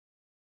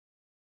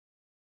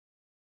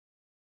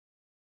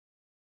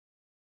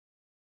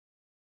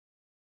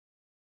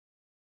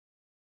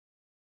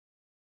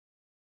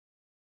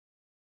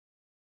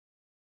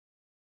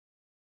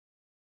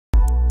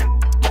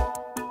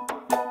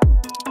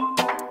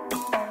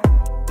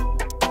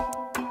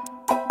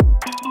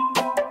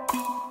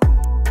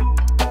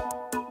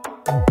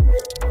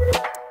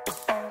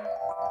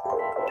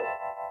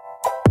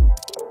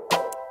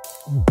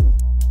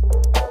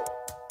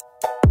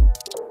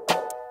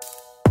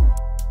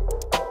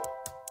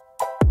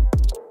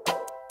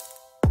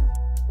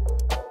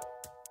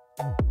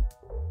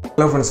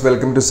Hello friends,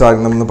 welcome to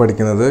Cyclic. We are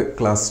studying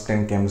class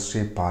 10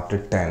 chemistry part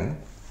 10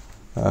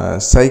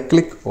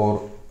 cyclic or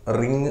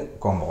ring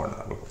compound.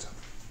 What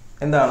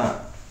is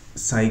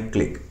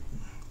cyclic?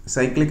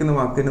 Cyclic is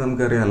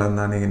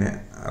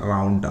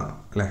round.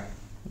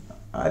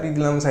 That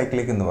is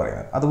cyclic.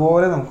 That's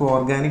why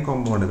organic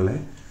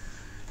compound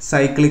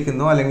cyclic or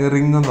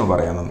ring.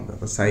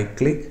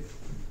 Cyclic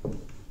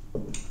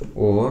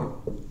or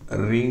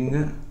ring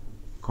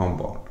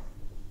compound.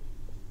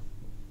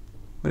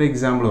 For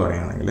example,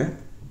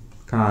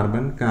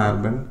 carbon,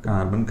 carbon,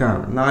 carbon,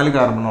 carbon. 4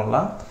 carbon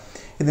ulla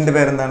idinte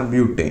പേര് എന്താണ്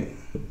butane.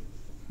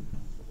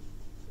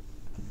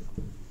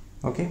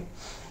 Okay,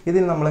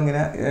 ഇതിൽ നമ്മൾ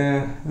ഇങ്ങനെ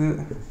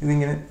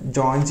ഇതിങ്ങനെ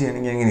join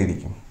ചെയ്യണമെങ്കിൽ എങ്ങനെ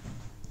ഇരിക്കും?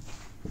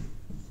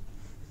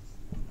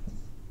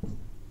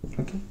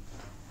 Okay,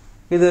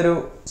 ഇതൊരു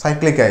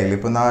സൈക്ലിക് ആയില്ലേ?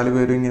 ഇപ്പോൾ 4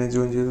 പേരും ഇങ്ങനെ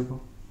ജോയിൻ ചെയ്തപ്പോൾ.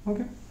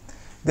 Okay,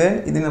 then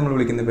ഇതിനെ നമ്മൾ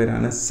വിളിക്കുന്ന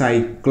പേരാണ്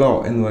സൈക്ലോ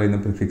എന്ന് പറയുന്ന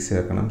പ്രിഫിക്സ്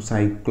ചേർക്കണം.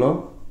 Cyclo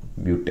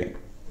butane.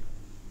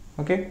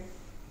 Okay,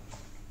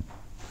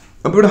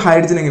 അപ്പോൾ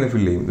ഹൈഡ്രജൻ എങ്ങനെ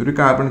ഫിൽ ചെയ്യും? ഒരു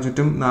കാർബൺ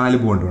ചുറ്റും 4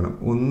 ബോണ്ട് വേണം.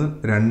 1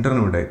 2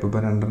 ഇവിടെ, ഇപ്പോൾ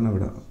 2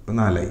 ഇവിടെ, ഇപ്പോൾ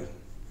 4 ആയി.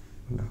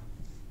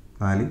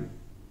 4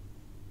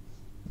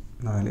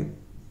 4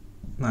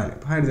 4.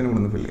 അപ്പോൾ ഹൈഡ്രജൻ ഇവിടെ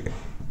നിന്ന് ഫിൽ ചെയ്യാം.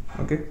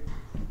 Okay,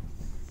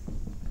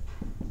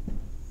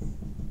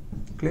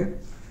 clear?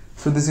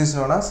 So this is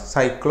known as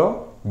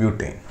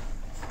സൈക്ലോബ്യൂട്ടേൻ.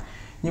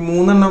 ഈ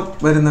 3 എണ്ണം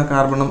വരുന്ന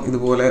കാർബണും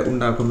ഇതുപോലെ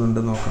ഉണ്ടാക്കുന്നുണ്ട്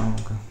നോക്കാം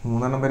നമുക്ക്.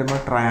 3 എണ്ണം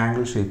വരുമ്പോൾ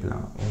ട്രയാങ്കിൾ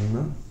ഷേപ്പിലാണ്.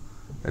 1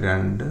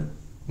 2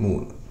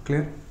 3.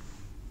 ക്ലിയർ?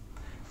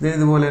 ഇതിന്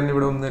ഇതുപോലെ തന്നെ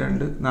ഇവിടെ 1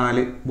 2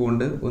 4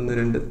 ബോണ്ട്, 1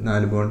 2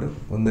 4 ബോണ്ട്,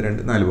 1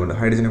 2 4 ബോണ്ട്.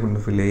 ഹൈഡ്രജനെ കൊണ്ട്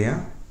ഫില്ല് ചെയ്യാം.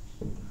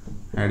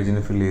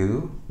 ഹൈഡ്രജനെ ഫില്ല് ചെയ്തു.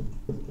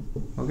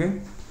 Okay,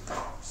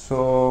 so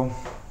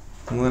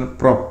 3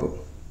 prop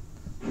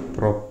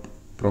prop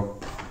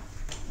prop.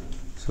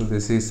 So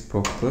this is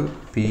prop,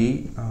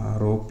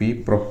 PROP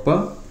prop.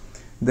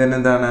 Then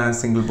എന്താണ്?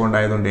 സിംഗിൾ ബോണ്ട്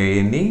ആയതുകൊണ്ട്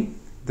ANE.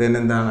 ദെൻ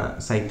എന്താണ്?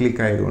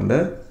 സൈക്ലിക് ആയതുകൊണ്ട്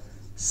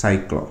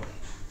cyclo.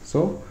 So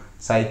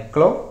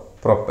cyclo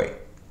propyne.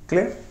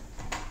 Clear?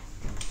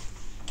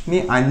 ഇനി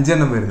 5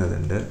 എണ്ണം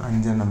വരുന്നതുണ്ട്.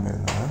 5 എണ്ണം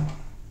വരുന്നത്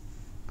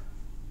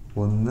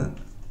 1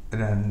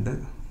 2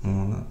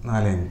 3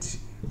 4 5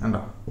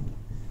 ഉണ്ടോ?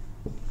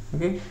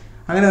 ഓക്കെ,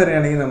 അങ്ങനെ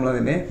പറയുകയാണെങ്കിൽ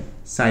നമ്മളതിനെ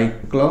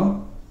സൈക്ലോ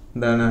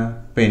എന്താണ്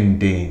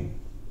പെൻറ്റേൻ.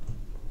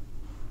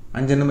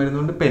 5 എണ്ണം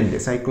വരുന്നതുകൊണ്ട്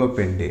പെൻറ്റേൻ, സൈക്ലോ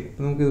പെൻറ്റേൻ.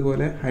 നമുക്ക്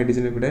ഇതുപോലെ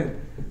ഹൈഡ്രജൻ ഇവിടെ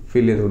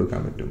ഫിൽ ചെയ്ത് കൊടുക്കാൻ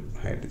പറ്റും.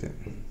 ഹൈഡ്രജൻ.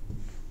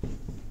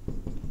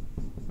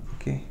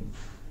 ഓക്കെ,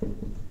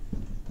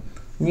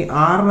 ഇനി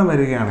 6 എണ്ണം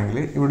വരികയാണെങ്കിൽ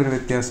ഇവിടെ ഒരു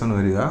വ്യത്യാസമാണ്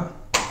വരിക.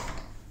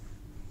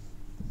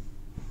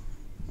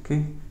 ഓക്കെ,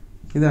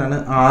 ഇതാണ്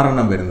 6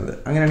 എണ്ണം വരുന്നത്.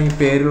 അങ്ങനെയാണെങ്കിൽ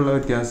പേരിലുള്ള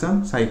വ്യത്യാസം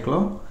cyclo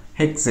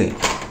hexyne.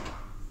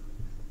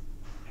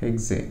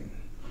 Hexyne,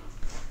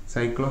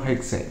 cyclo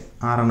hexyne.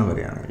 6 എണ്ണം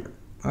വരികയാണെങ്കിൽ.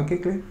 Okay,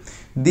 clear?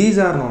 These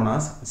are known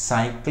as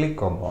cyclic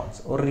compounds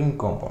or ring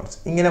compounds.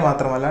 ഇങ്ങനെ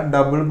മാത്രമല്ല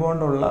ഡബിൾ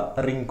ബോണ്ടുള്ള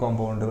റിംഗ്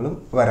കോമ്പൗണ്ടുകളും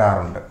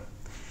വരാറുണ്ട്.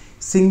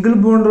 സിംഗിൾ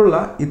ബോണ്ടുള്ള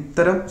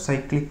ഇത്തരം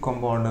സൈക്ലിക്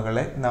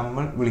കോമ്പൗണ്ടുകളെ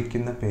നമ്മൾ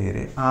വിളിക്കുന്ന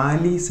പേര്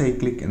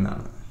ആലിസൈക്ലിക്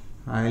എന്നാണ്.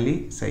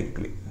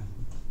 ആലിസൈക്ലിക്.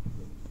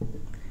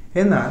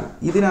 എന്നാൽ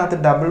ഇതിനകത്ത്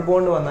ഡബിൾ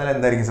ബോണ്ട് വന്നാൽ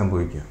എന്തായിരിക്കും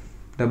സംഭവിക്കുക?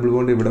 ഡബിൾ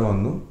ബോണ്ട് ഇവിടെ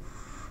വന്നു,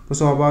 അപ്പോൾ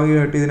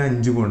സ്വാഭാവികമായിട്ട് ഇതിന്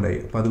 5 ബോണ്ടായി.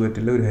 അപ്പോൾ അത്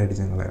പറ്റില്ല, ഒരു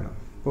ഹൈഡ്രജൻ കളയണം.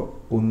 അപ്പോൾ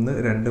 1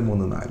 2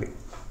 3 4.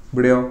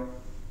 ഇവിടെയോ?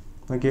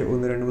 ഓക്കെ,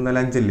 1 2 3 4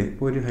 5 അല്ലേ?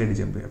 ഇപ്പോൾ ഒരു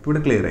ഹൈഡ്രജൻ പോയി. അപ്പോൾ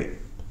ഇവിടെ ക്ലിയർ ആയി.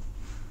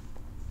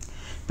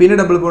 പിന്നെ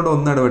ഡബിൾ ബോണ്ട്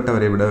 1 ഇടവിട്ട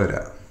വരെ ഇവിടെ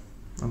വരാം.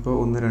 അപ്പോൾ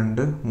 1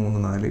 2 3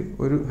 4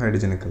 ഒരു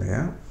ഹൈഡ്രജനെ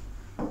കളയാം.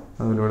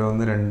 അതുപോലെ ഇവിടെ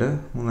 1 2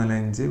 3 4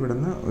 5 ഇവിടെ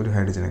നിന്ന് ഒരു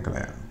ഹൈഡ്രജനെ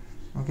കളയാം.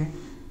 ഓക്കെ,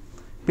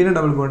 പിന്നെ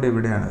ഡബിൾ ബോണ്ട്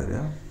എവിടെയാണ്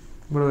വരിക?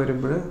 ഇവിടെ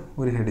വരുമ്പോൾ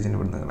ഒരു ഹൈഡ്രജൻ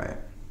ഇവിടെ നിന്ന് കളയാം.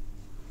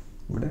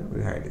 ഇവിടെ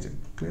ഒരു hydrogen.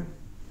 Clear?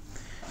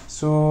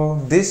 So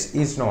this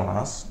is known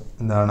as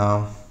എന്താണ്?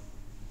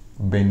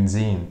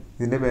 ബെൻസീൻ.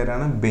 ഇതിൻ്റെ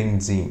പേരാണ്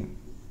ബെൻസീൻ.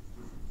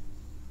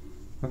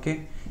 ഓക്കെ,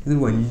 ഇത്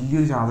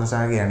വലിയൊരു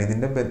ശാസ്ത്രശാഖയാണ്.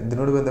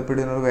 ഇതിനോട് ബന്ധപ്പെട്ട്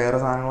ഇതിനോട് വേറെ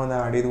സാധനങ്ങളൊന്നും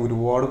ആഡ് ചെയ്ത്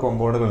ഒരുപാട്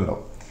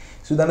കോമ്പൗണ്ടുകളുണ്ടാവും.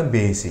 സോ ഇതാണ്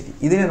ബേസിക്.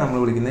 ഇതിനെ നമ്മൾ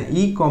വിളിക്കുന്നത്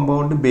ഈ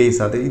കോമ്പൗണ്ട് ബേസ്.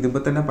 അത്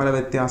ഇതിപ്പോൾ തന്നെ പല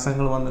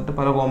വ്യത്യാസങ്ങൾ വന്നിട്ട്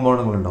പല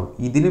കോമ്പൗണ്ടുകളുണ്ടാവും.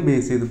 ഇതിന്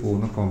ബേസ് ചെയ്ത്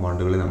പോകുന്ന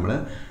കോമ്പൗണ്ടുകൾ നമ്മൾ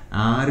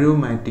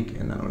ആരോമാറ്റിക്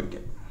എന്നാണ്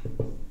വിളിക്കുക.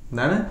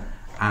 എന്താണ്?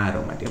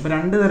 ആരോമാറ്റിക്. അപ്പോൾ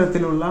 2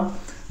 തരത്തിലുള്ള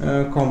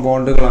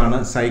കോമ്പൗണ്ടുകളാണ്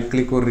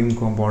സൈക്ലിക് ഓർ റിംഗ്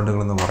കോമ്പൗണ്ടുകൾ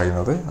എന്ന്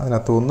പറയുന്നത്.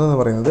 അതിനകത്ത് ഒന്ന് എന്ന്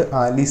പറയുന്നത്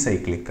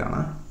ആലിസൈക്ലിക്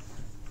ആണ്.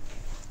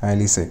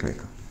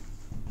 Alicyclic,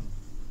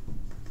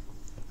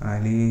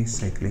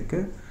 alicyclic.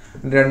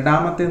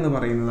 രണ്ടാമത്തെ എന്ന്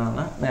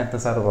പറയുന്നതാണ് നേരത്തെ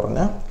സാർ പറഞ്ഞ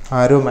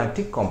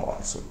aromatic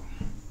compounds.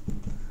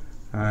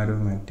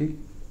 Aromatic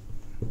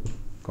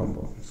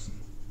compounds.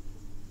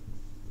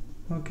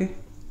 Okay,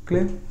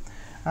 clear?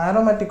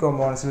 Aromatic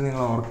കോമ്പൗണ്ട്സിൽ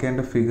നിങ്ങൾ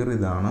ഓർക്കേണ്ട ഫിഗർ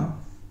ഇതാണ്.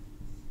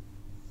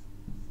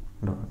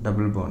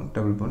 Double bond,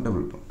 double bond,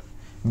 double bond.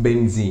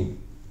 Benzene.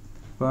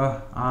 ഇപ്പോൾ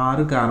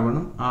 6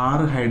 കാർബണും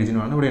 6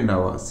 ഹൈഡ്രജനുമാണ് ഇവിടെ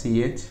ഉണ്ടാവുക.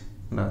 CH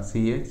ഉണ്ടാവും.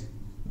 CH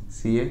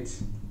CH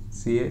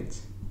CH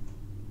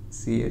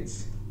CH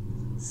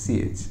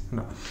CH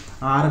ഉണ്ടാവും.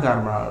 6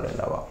 കാർബണാണ് ഇവിടെ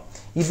ഉണ്ടാവുക.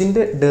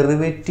 ഇതിൻ്റെ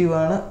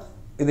ഡെറിവേറ്റീവാണ്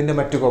ഇതിൻ്റെ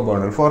മറ്റു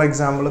കോമ്പൗണ്ടുകൾ. ഫോർ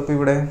എക്സാമ്പിൾ ഇപ്പോൾ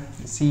ഇവിടെ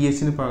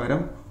CHന്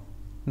പകരം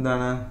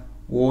എന്താണ്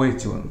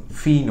OH വന്നു,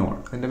 ഫീനോൾ.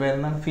 അതിൻ്റെ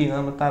പേരെന്താണ്? ഫീനോൾ.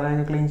 നമ്മൾ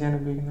തലയൊക്കെ ക്ലീൻ ചെയ്യാൻ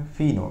ഉപയോഗിക്കുന്ന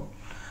ഫീനോൾ.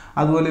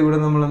 അതുപോലെ ഇവിടെ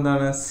നമ്മൾ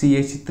എന്താണ്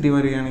CH3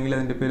 വരികയാണെങ്കിൽ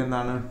അതിൻ്റെ പേര്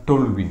എന്താണ്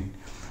ടൊൾവിൻ.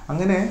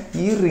 അങ്ങനെ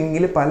ഈ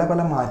റിങ്ങിൽ പല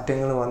പല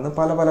മാറ്റങ്ങൾ വന്ന്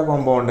പല പല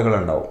കോമ്പൗണ്ടുകൾ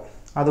ഉണ്ടാവും.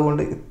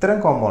 അതുകൊണ്ട് ഇത്തരം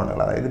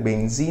കോമ്പൗണ്ടുകൾ, അതായത്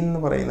ബെൻസീൻ എന്ന്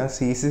പറയുന്ന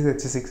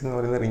C6H6 എന്ന്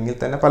പറയുന്ന റിങ്ങിൽ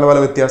തന്നെ പല പല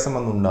വ്യത്യാസം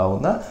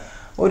വന്നുണ്ടാവുന്ന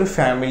ഒരു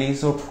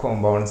ഫാമിലീസ് ഓഫ്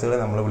കോമ്പൗണ്ട്സുകൾ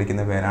നമ്മൾ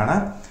വിളിക്കുന്ന പേരാണ്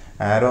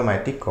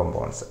ആരോമാറ്റിക്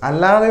കോമ്പൗണ്ട്സ്.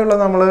 അല്ലാതെയുള്ള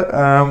നമ്മൾ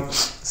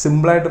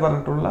സിമ്പിളായിട്ട്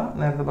പറഞ്ഞിട്ടുള്ള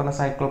നേരത്തെ പറഞ്ഞ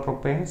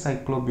സൈക്ലോപ്രോപ്പെയിൻ,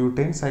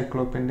 സൈക്ലോബ്യൂട്ടൈൻ,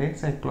 സൈക്ലോപെൻറ്റൈൻ,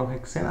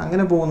 സൈക്ലോഹെക്സൈൻ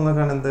അങ്ങനെ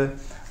പോകുന്നതാണ് എന്ത്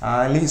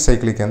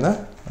ആലിസൈക്ലിക് എന്ന്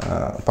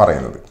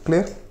പറയുന്നത്.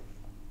 Clear?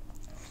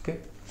 Okay,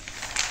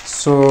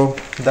 so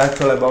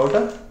that's all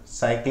about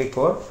cyclic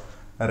or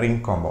ring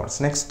compounds.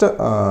 Next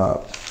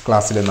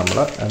ക്ലാസ്സിൽ നമ്മൾ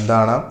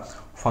എന്താണ്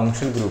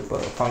ഫങ്ഷൻ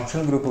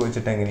ഗ്രൂപ്പ്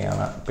വെച്ചിട്ട്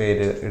എങ്ങനെയാണ്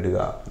പേര് ഇടുക,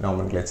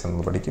 നോമൻക്ലേച്ചർ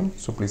എന്ന് പഠിക്കും.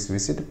 So please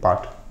visit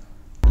part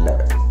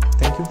 11.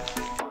 Thank you.